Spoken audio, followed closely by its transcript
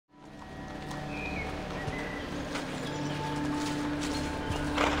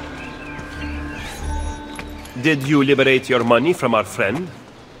Did you liberate your money from our friend?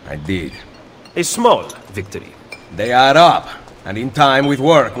 I did. A small victory. They add up, and in time with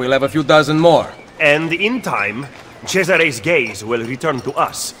work we'll have a few dozen more. And in time, Cesare's gaze will return to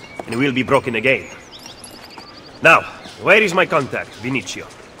us, and we'll be broken again. Now, where is my contact, Vinicio?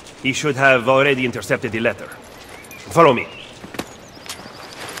 He should have already intercepted the letter. Follow me.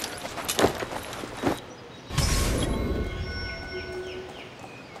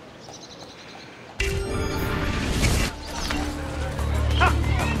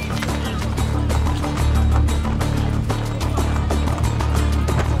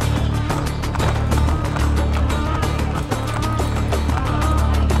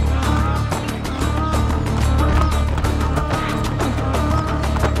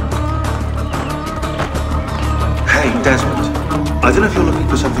 Desmond, I don't know if you're looking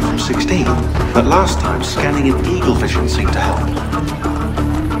for something from 16, but last time scanning in eagle vision seemed to help.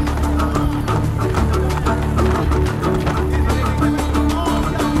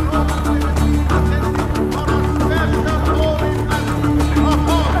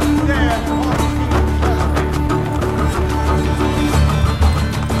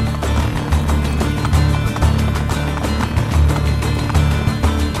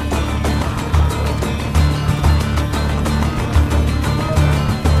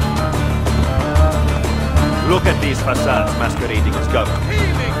 Look at these facades masquerading as government.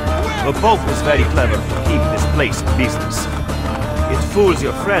 The Pope is very clever to keep this place in business. It fools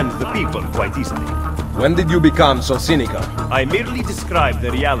your friend, the people, quite easily. When did you become so cynical? I merely describe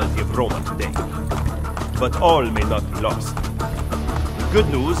the reality of Roma today. But all may not be lost. The good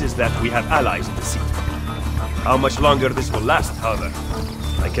news is that we have allies in the city. How much longer this will last, however,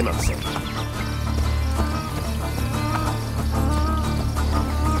 I cannot say.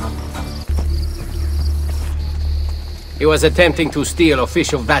 He was attempting to steal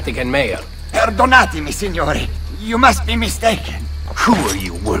official Vatican mail. Perdonatemi, signore. You must be mistaken. Who are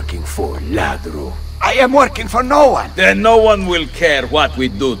you working for, ladro? I am working for no one. Then no one will care what we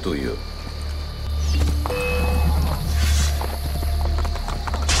do to you.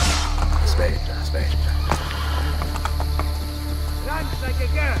 Aspetta, aspetta. Run like a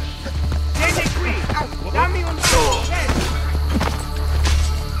girl. Vieni qui. Dammi un po'.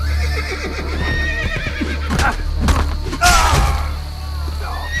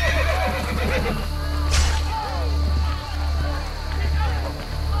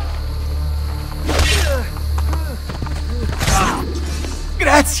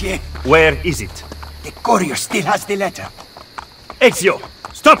 Grazie. Where is it? The courier still has the letter. Ezio!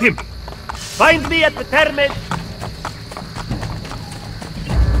 Stop him! Find me at the Terme